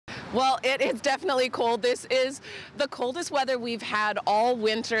Well, it is definitely cold. This is the coldest weather we've had all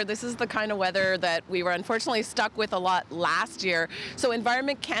winter. This is the kind of weather that we were unfortunately stuck with a lot last year. So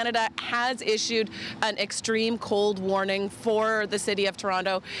Environment Canada has issued an extreme cold warning for the city of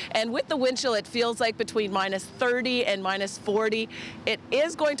Toronto. And with the wind chill, it feels like between -30 and -40. It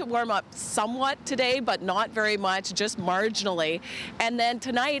is going to warm up somewhat today, but not very much, just marginally. And then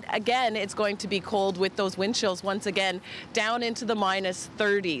tonight, again, it's going to be cold with those wind chills once again down into the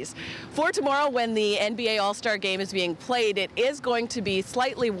 -30s. For tomorrow, when the NBA All-Star Game is being played, it is going to be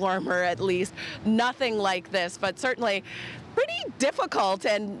slightly warmer, at least. Nothing like this, but certainly pretty difficult,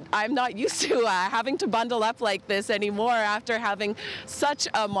 and I'm not used to having to bundle up like this anymore after having such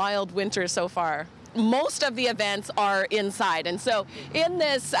a mild winter so far. Most of the events are inside, and so in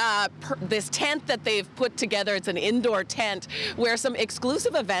this this tent that they've put together, it's an indoor tent where some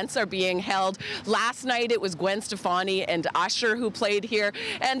exclusive events are being held. Last night it was Gwen Stefani and Usher who played here,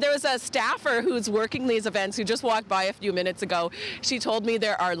 and there was a staffer who's working these events who just walked by a few minutes ago. She told me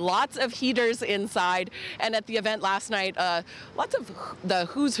there are lots of heaters inside, and at the event last night, lots of the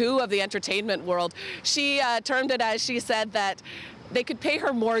who's who of the entertainment world. She termed it, as she said, that they could pay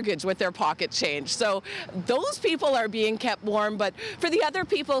her mortgage with their pocket change. So those people are being kept warm. But for the other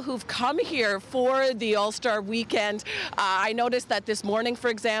people who've come here for the All-Star weekend, I noticed that this morning, for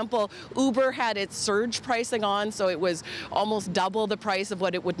example, Uber had its surge pricing on, so it was almost double the price of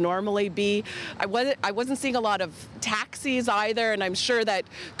what it would normally be. I wasn't seeing a lot of taxis either, and I'm sure that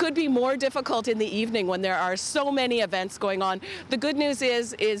could be more difficult in the evening when there are so many events going on. The good news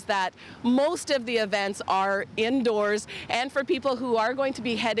is that most of the events are indoors, and for people who are going to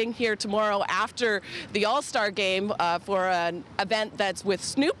be heading here tomorrow after the All-Star Game for an event that's with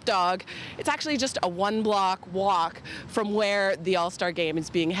Snoop Dogg, it's actually just a one-block walk from where the All-Star Game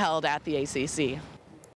is being held at the ACC.